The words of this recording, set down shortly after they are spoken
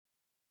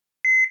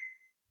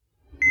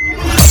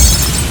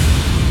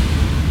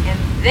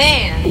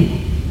Then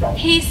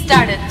he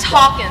started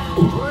talking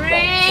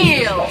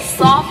real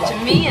soft to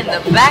me in the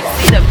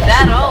backseat of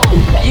that old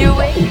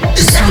Buick.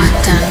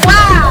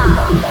 Wow!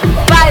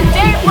 By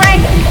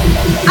daybreak,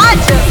 I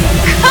just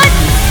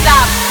couldn't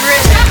stop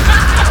grinning.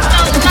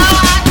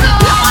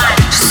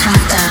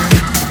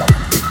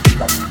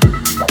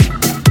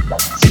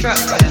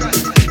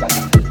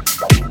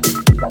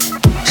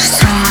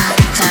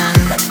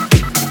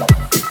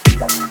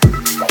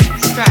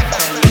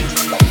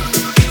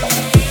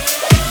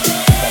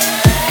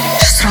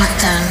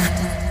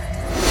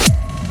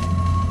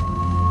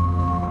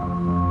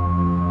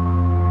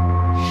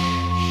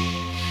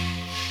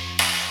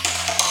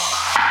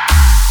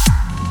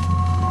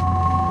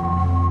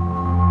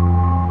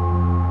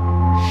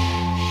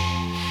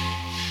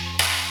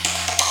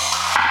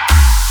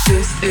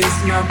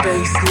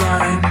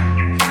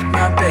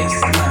 My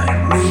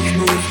baseline.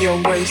 Move your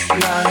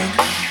waistline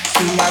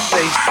to my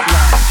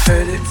baseline.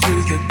 Heard it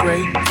through the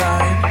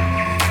grapevine.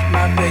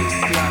 My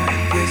baseline.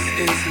 This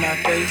is my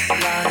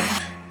baseline.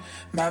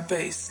 My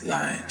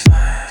baseline.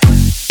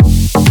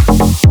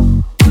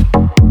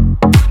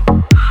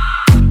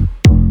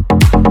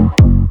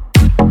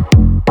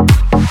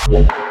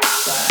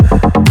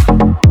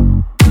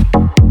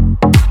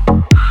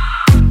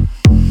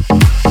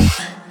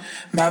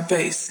 My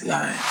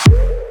baseline.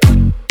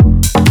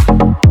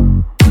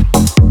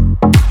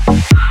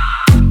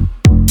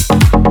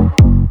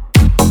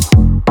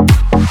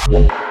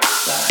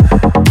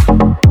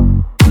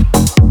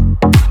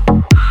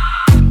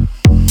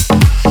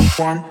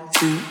 One,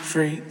 two,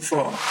 three,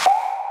 four.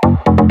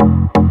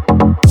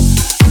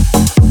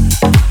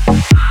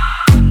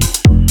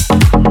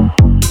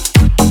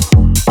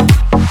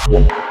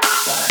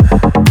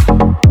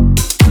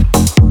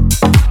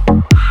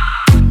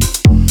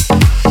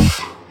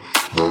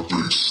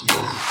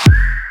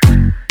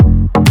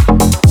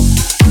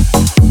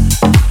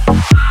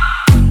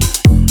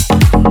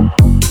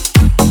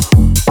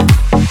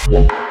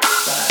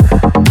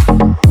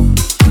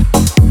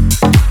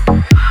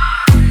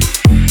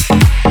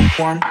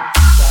 One,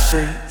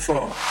 three,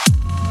 four.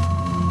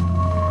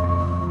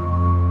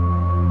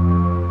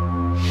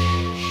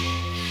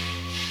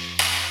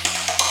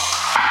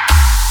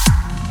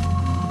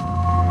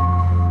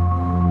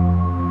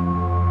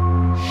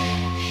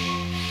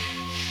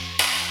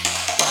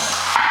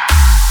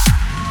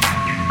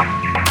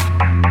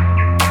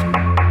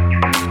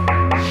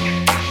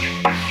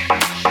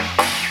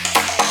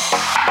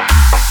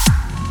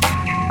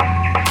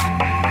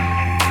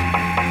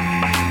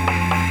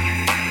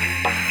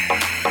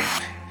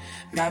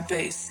 My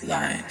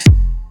baseline.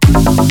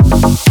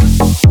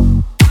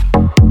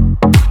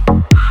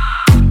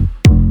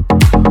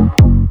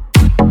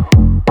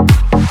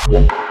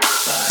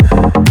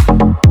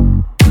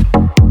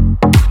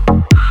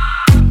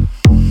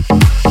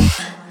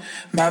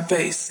 My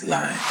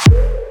baseline.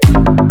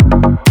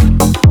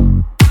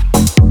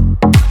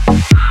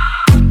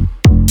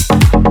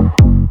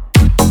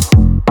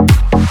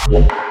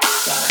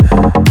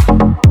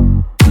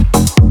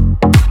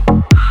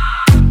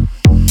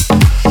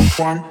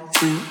 One,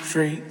 two,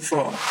 three,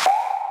 four.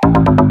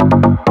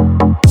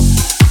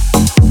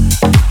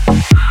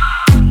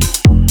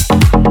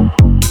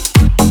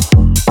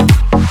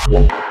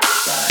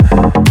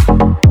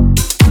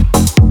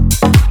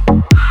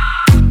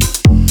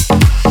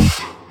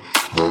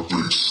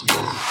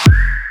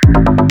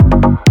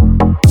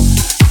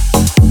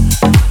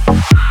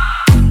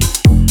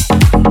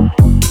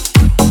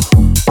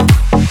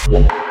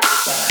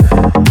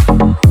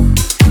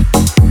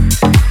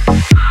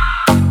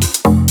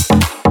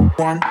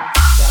 One,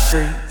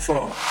 three,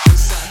 four.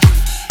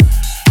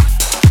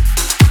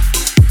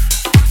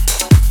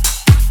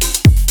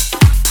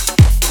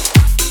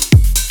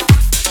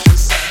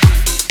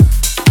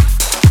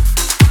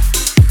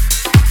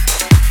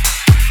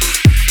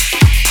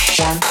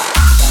 One,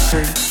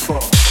 three,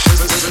 four.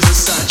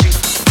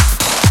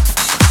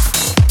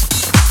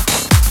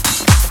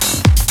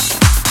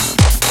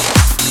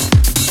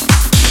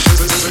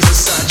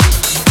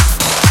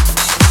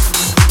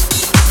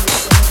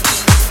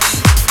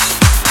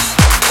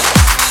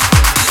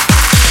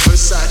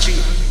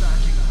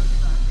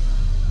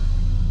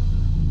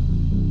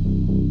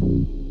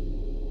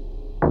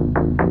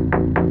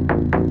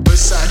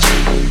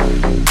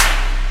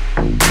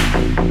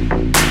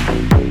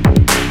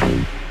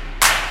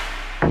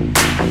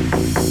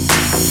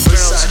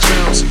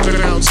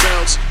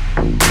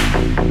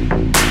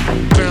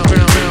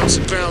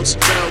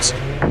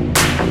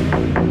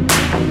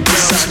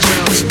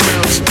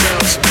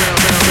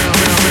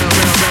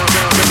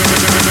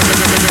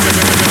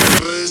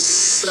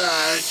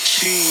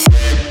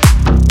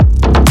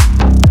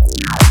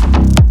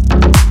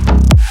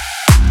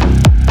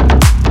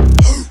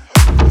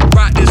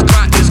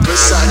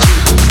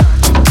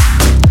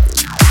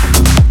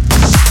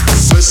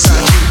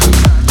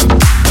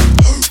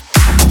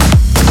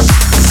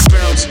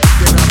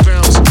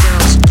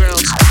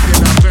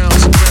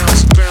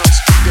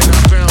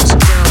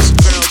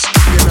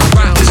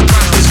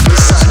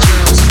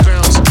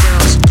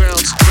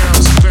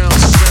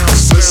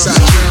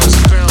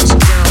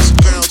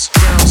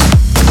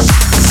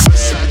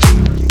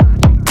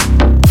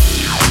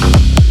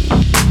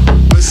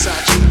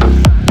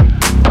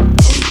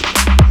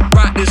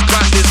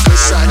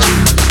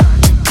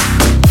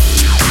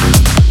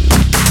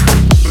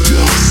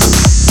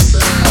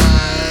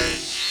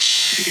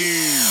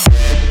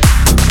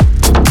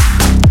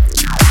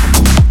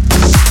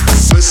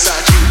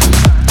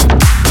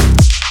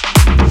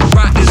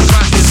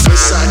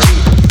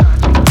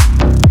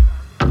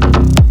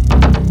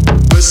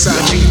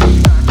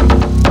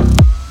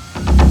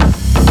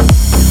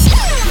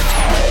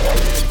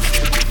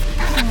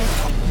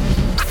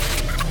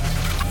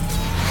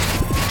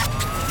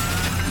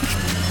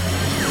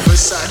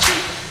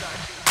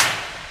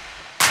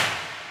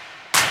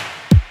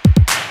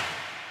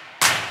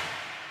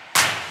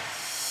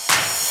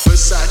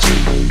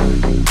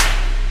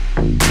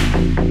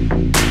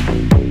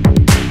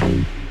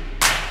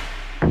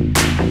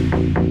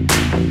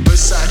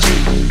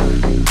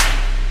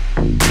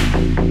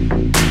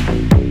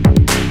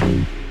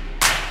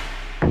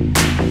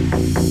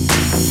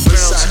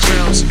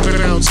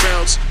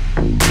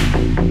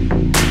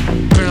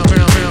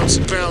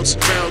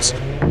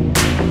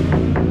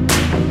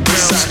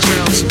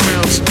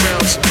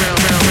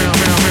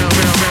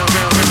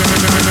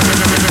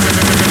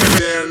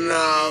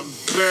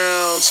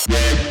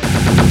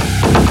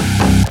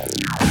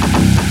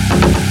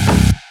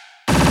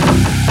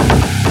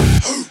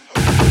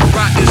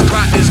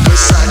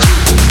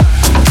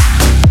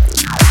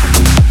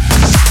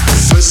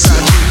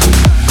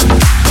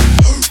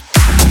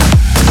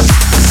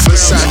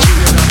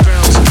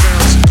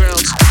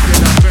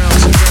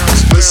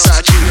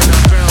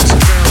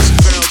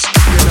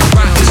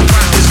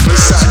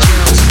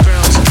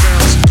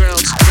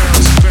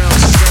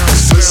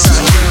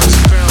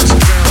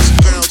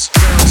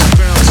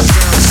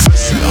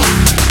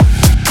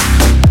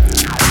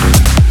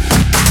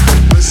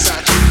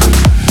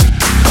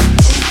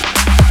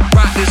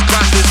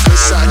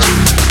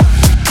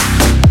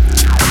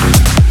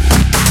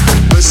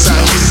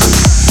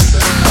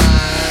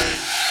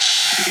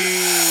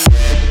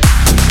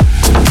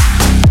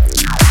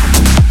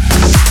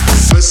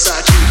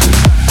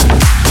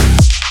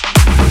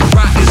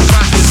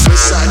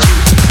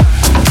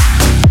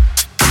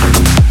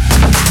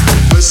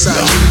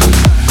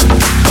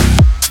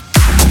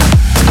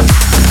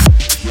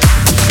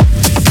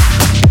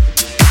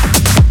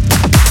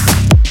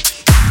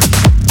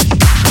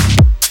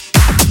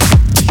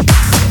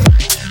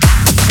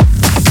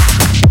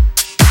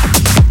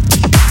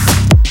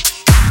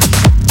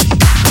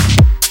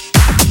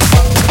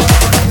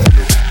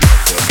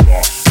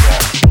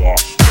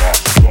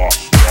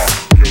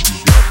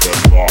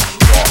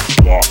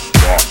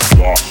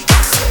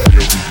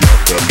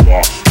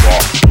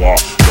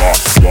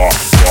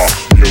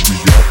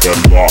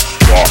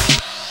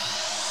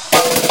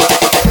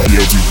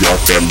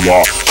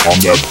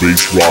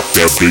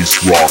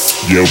 Bass rock,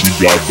 yeah, we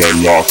got that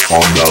lock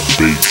on that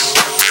bass.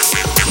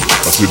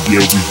 I said,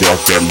 yeah, we got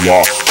that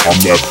lock on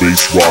that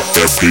bass rock,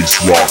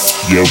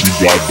 yeah, we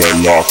got that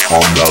lock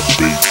on that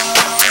bass.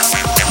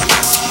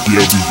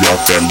 Yeah, we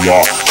got that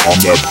lock on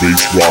that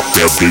bass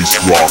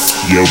rock,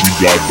 yeah, we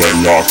got that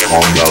lock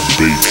on that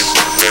bass.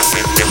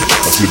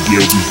 I said,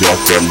 yeah, we got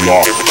that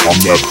lock on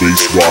that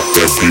bass rock,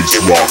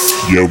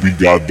 yeah, we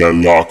got that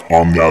lock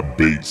on that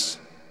bass.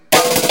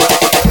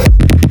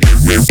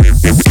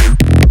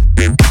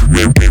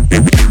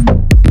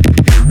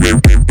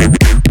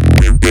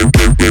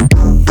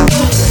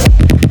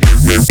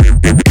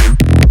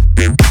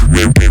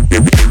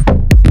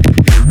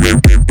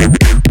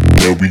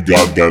 We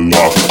got that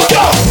lock.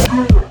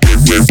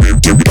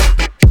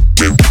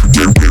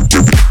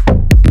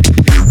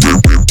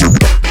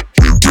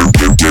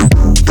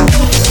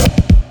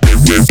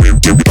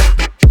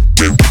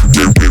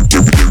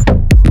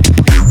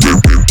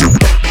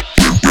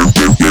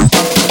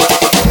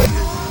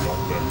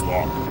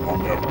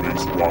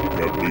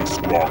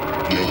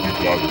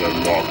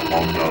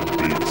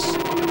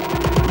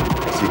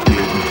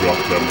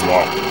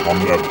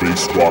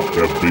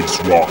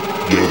 Bass rock,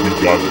 yeah, we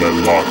got that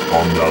lock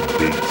on that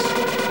bass.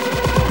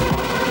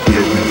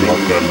 Yeah, we got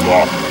that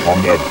lock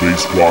on that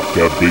bass rock,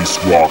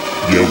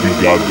 yeah, we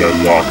got that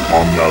lock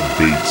on that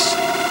bass.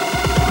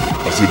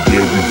 I said,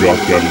 yeah, we got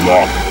that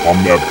lock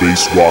on that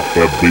bass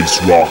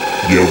rock,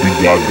 yeah, we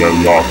got that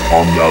lock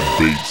on that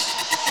bass.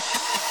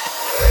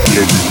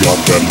 Yeah, we got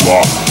that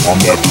lock on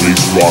that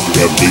bass rock,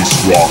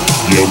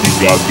 yeah, we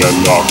got that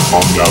lock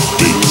on that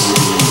bass.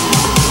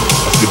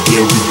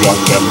 Yeah, we got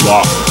that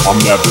lock on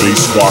that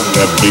bass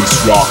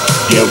rock,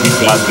 yeah, we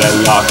got that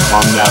lock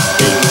on that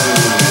bass.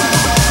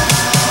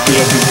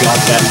 Yeah, we got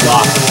that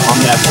lock on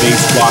that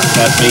bass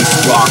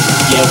rock,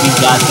 yeah, we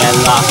got that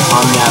lock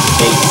on that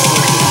bass.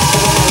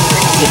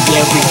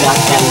 Yeah, we got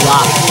that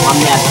lock on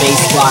that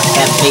bass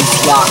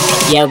rock,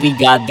 yeah, we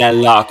got that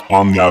lock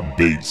on that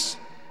bass.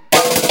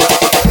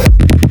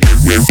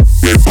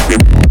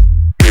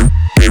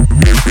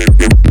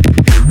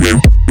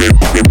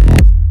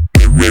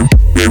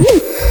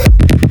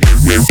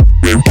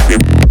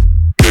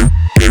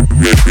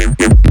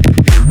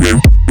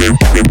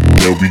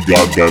 Yeah, we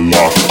got that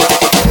lock.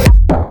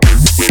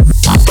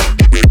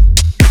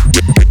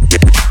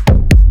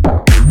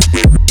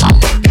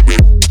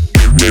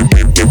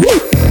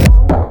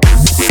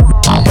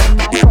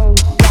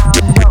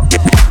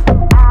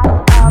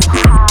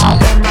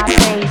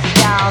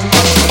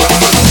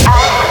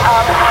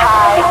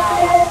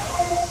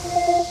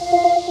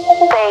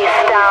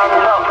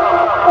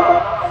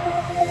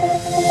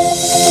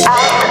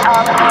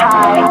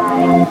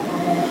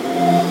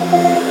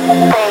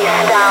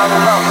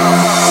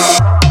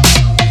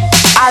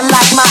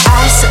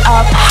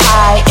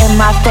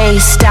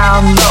 Face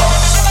down low,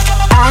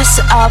 ass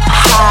up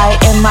high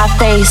and my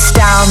face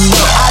down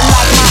low. I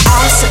like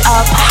my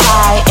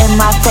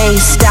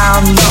face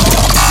down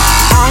low.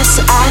 Ass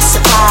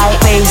high,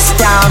 face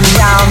down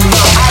low.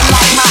 I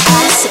like my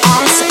ass.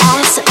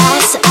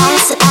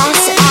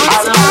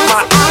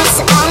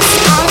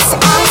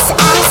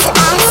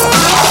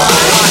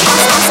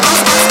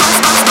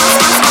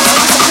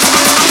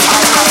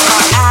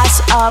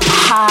 Ass up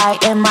high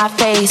and my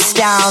face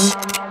down.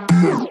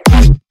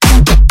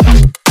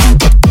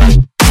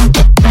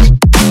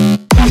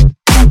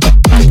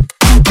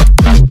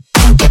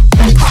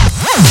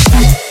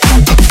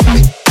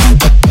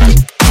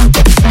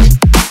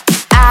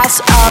 Ass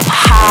up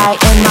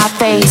high and my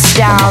face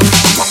down.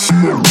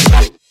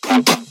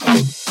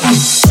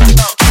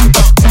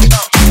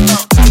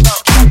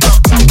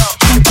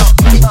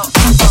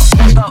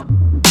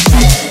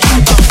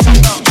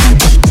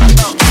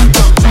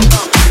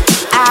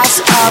 Ass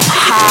up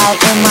high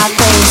and my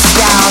face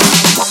down.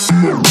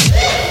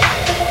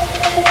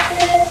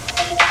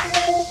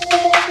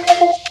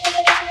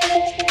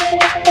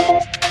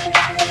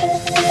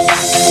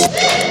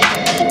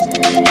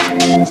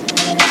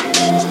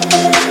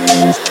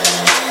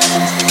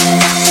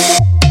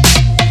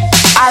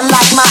 I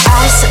like my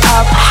ass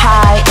up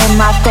high and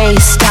my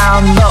face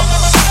down low.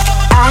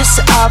 Ass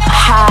up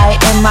high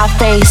and my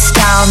face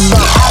down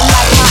low. I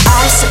like my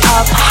ass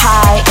up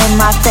high and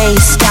my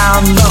face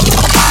down low.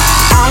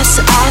 Ass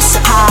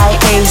high,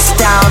 face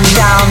down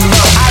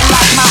low. I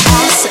like my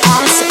ass.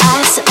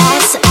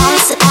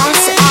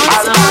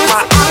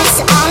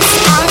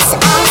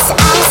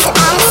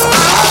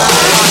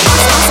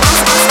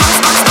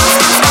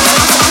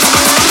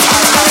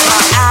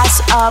 Ass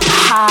up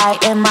high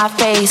and my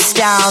face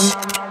down.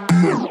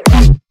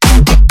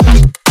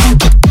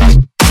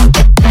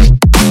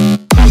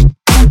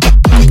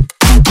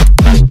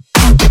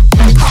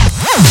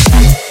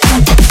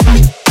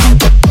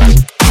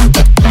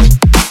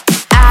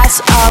 Ass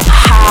up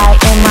high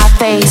and my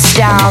face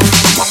down.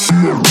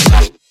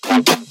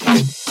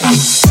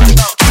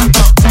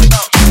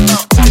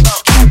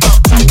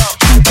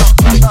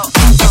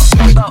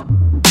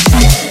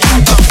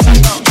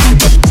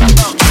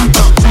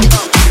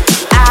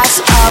 Ass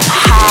up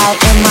high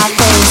and my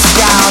face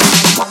down.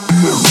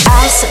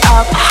 Ass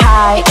up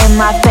high and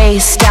my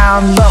face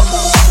down low.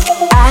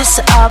 Ass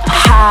up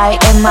high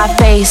and my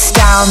face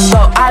down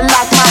low. I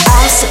like my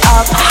ass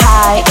up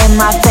high and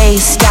my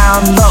face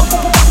down low.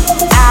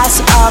 Ass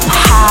up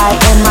high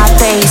and my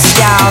face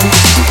down.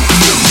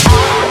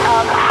 Ass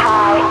up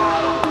high.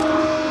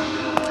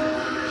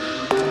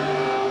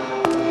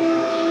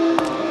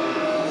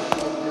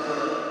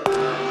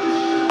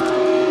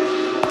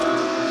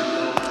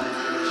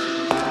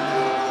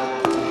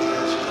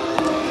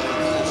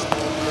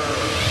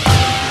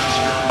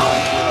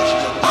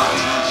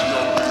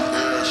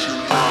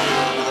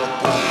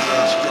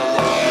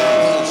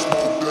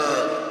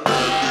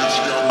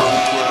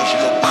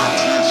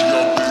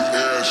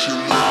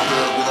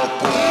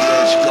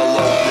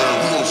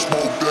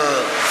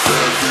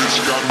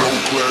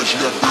 She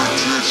got big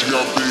tits, she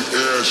got big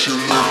ass. She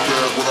look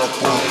bad when I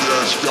pump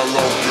that. She got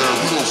long hair,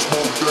 we don't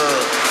smoke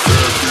that.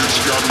 Bad bitch,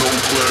 she got no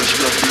class. She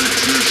got big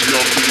tits, she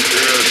got big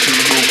ass. She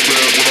look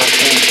bad when I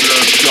pump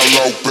that. She got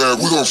long bad,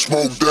 we don't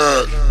smoke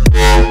that.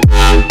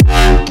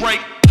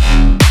 Break.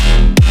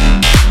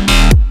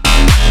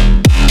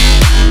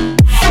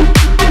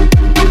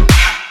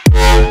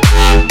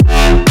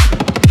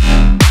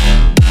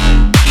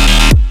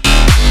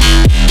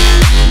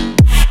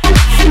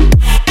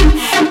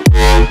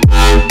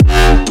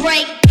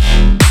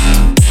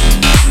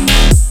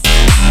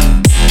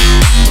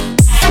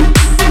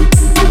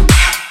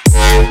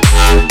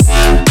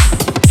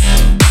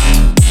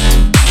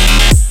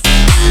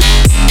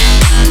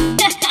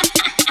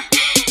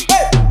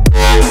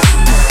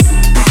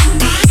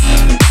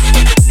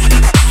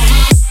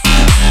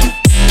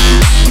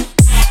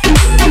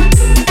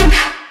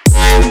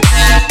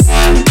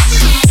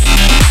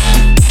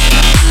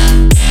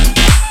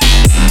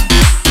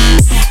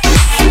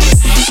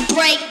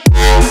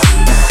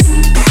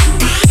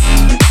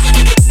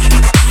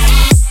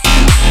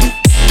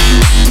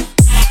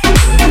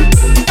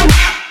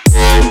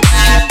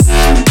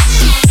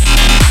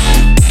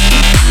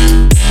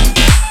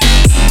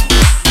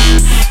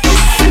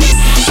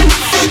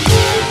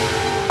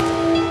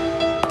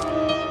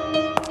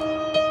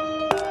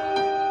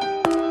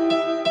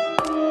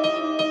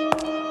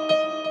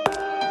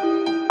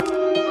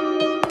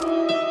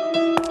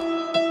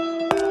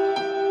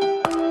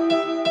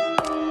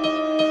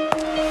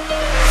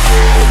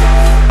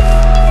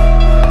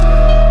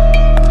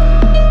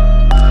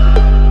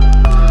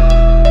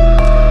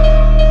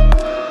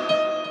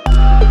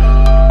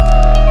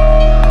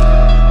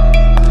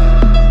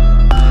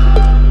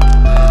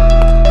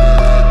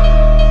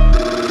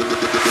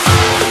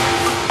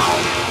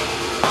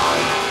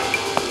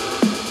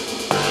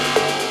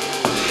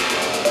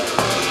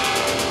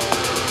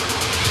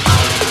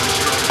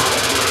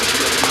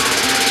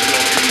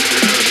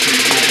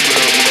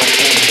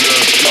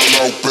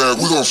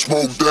 gon'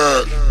 smoke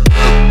that.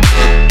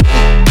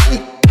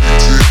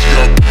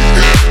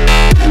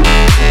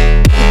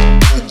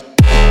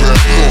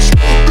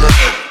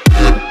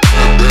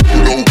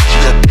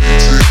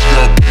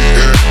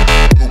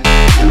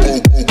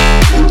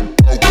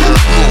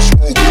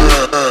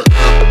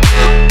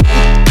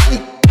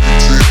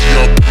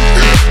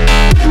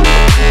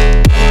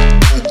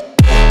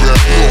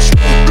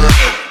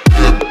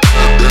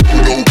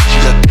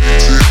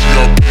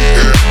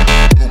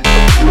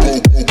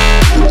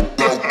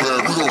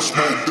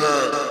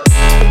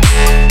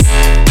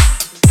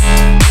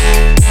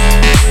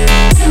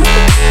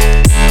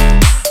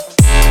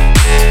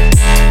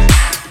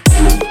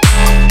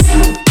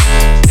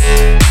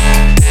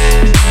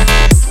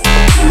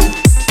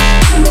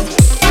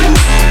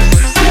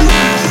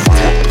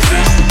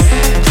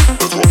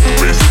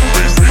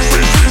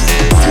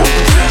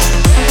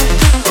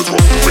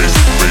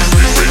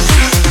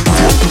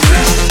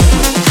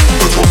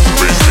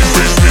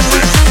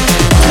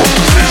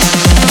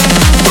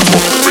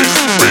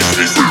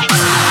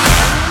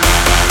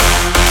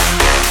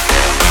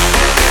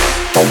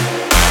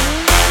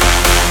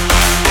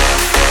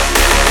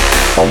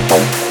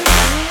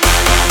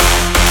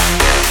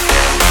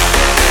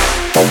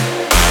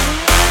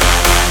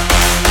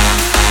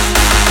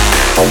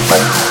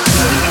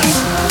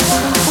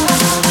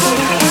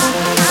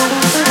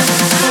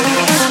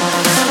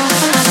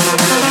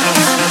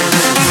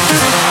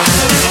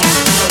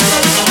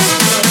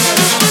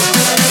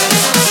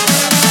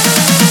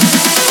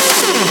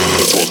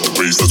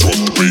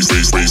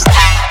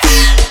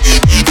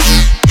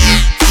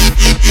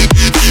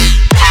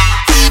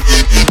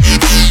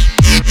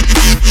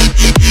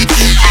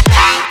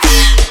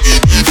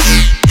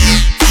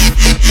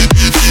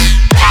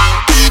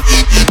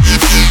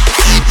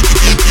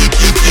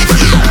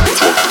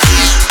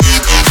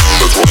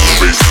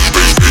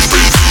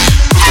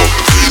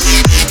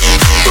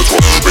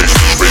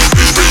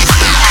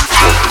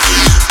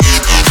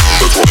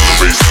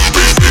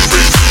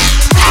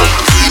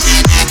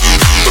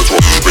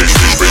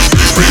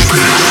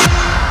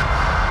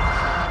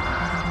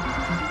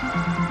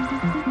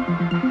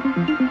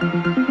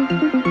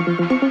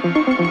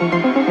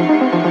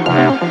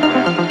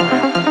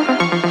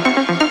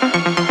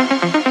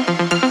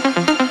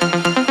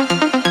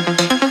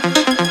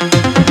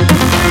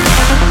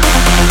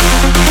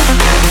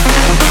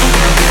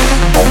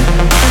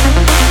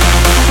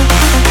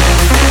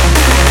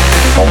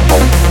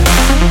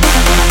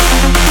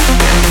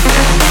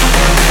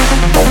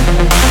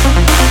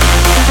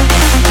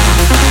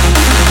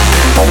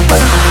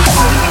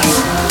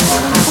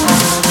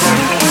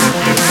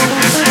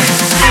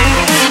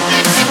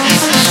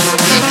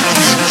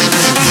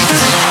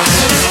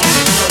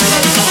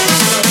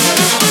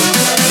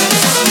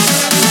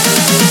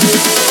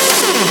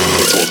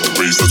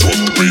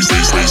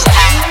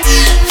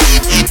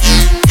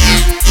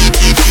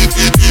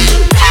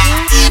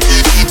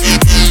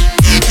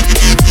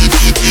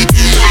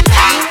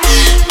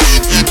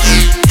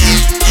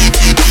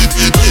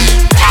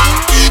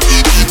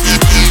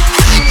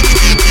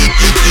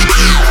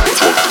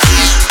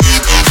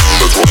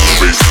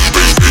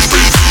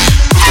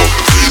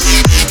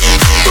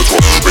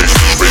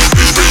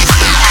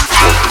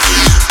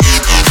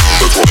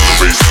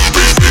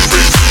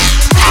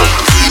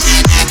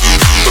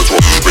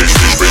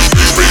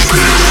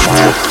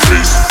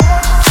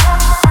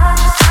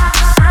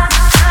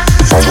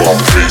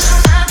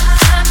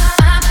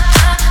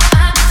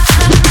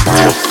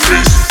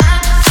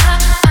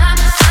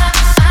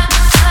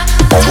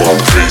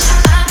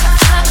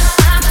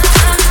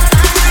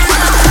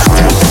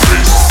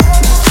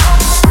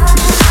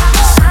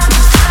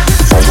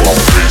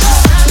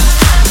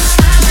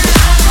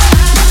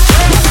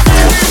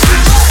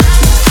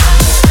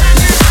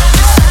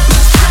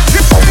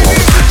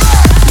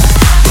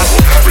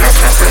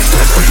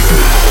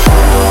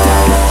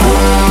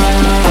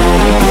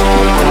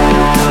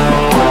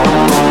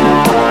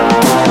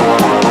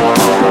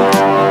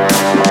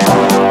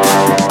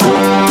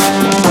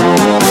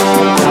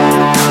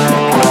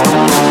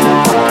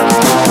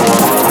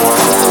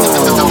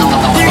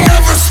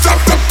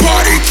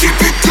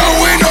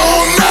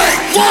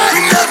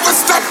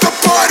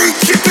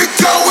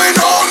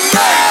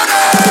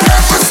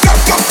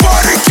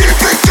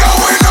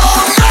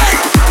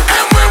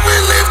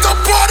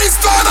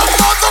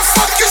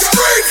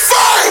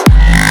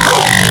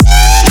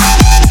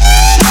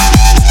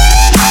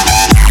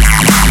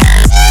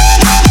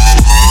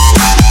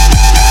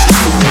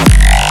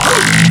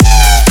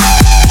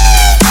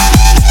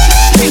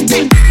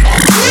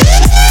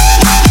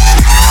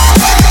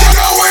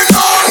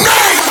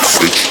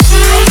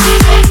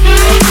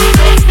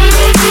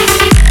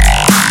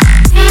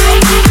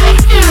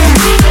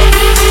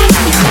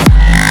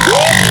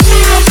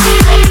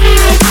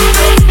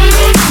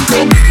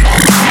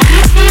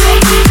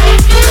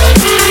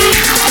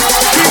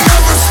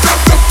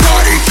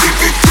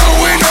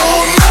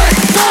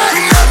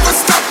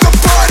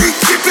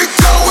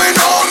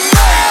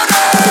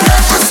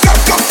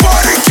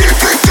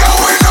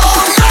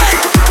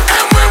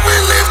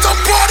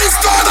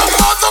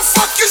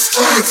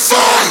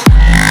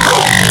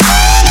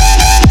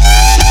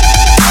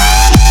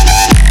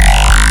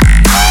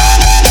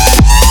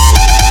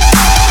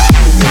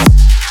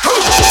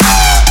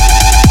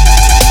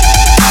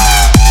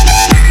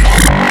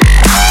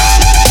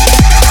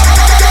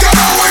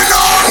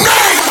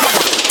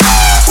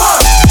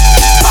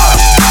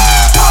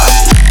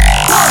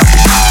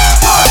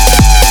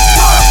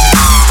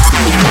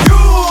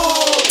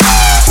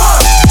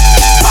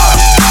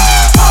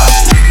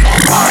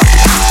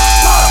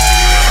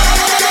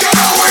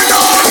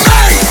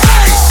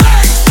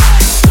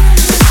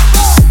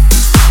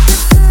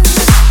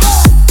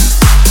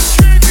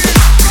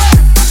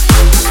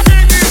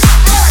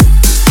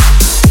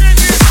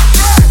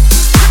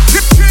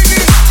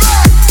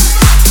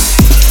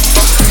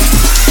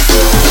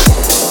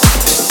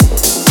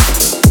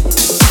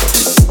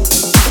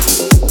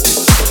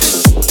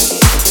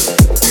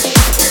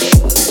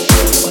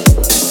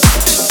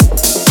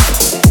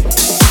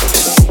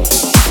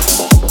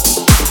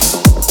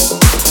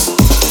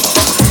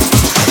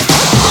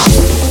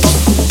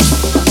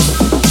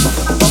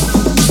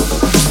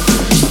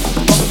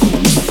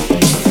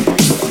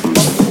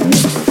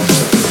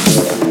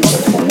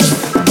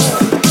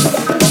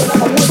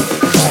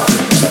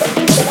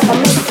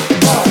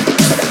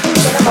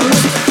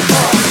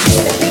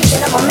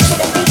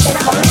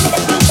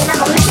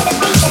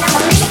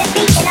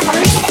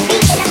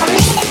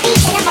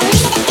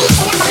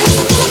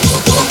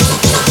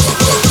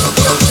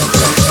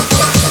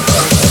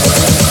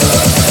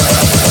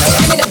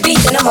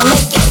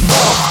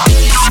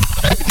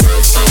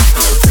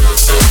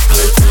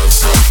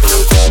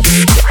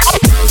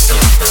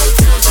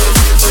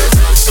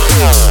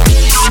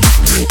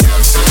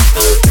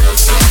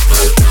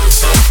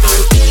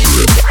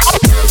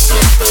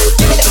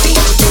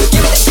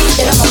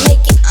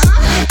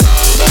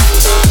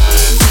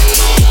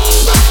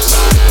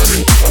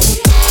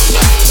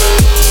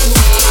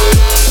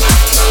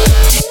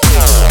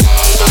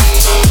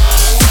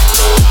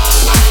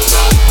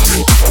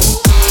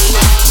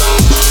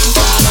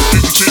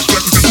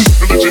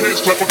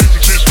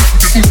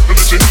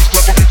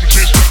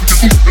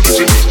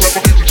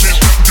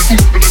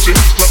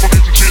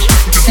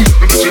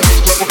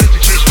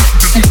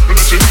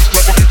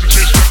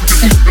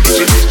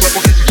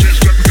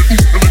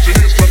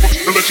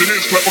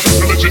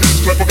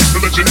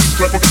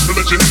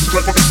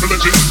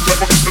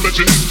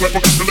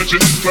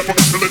 Clap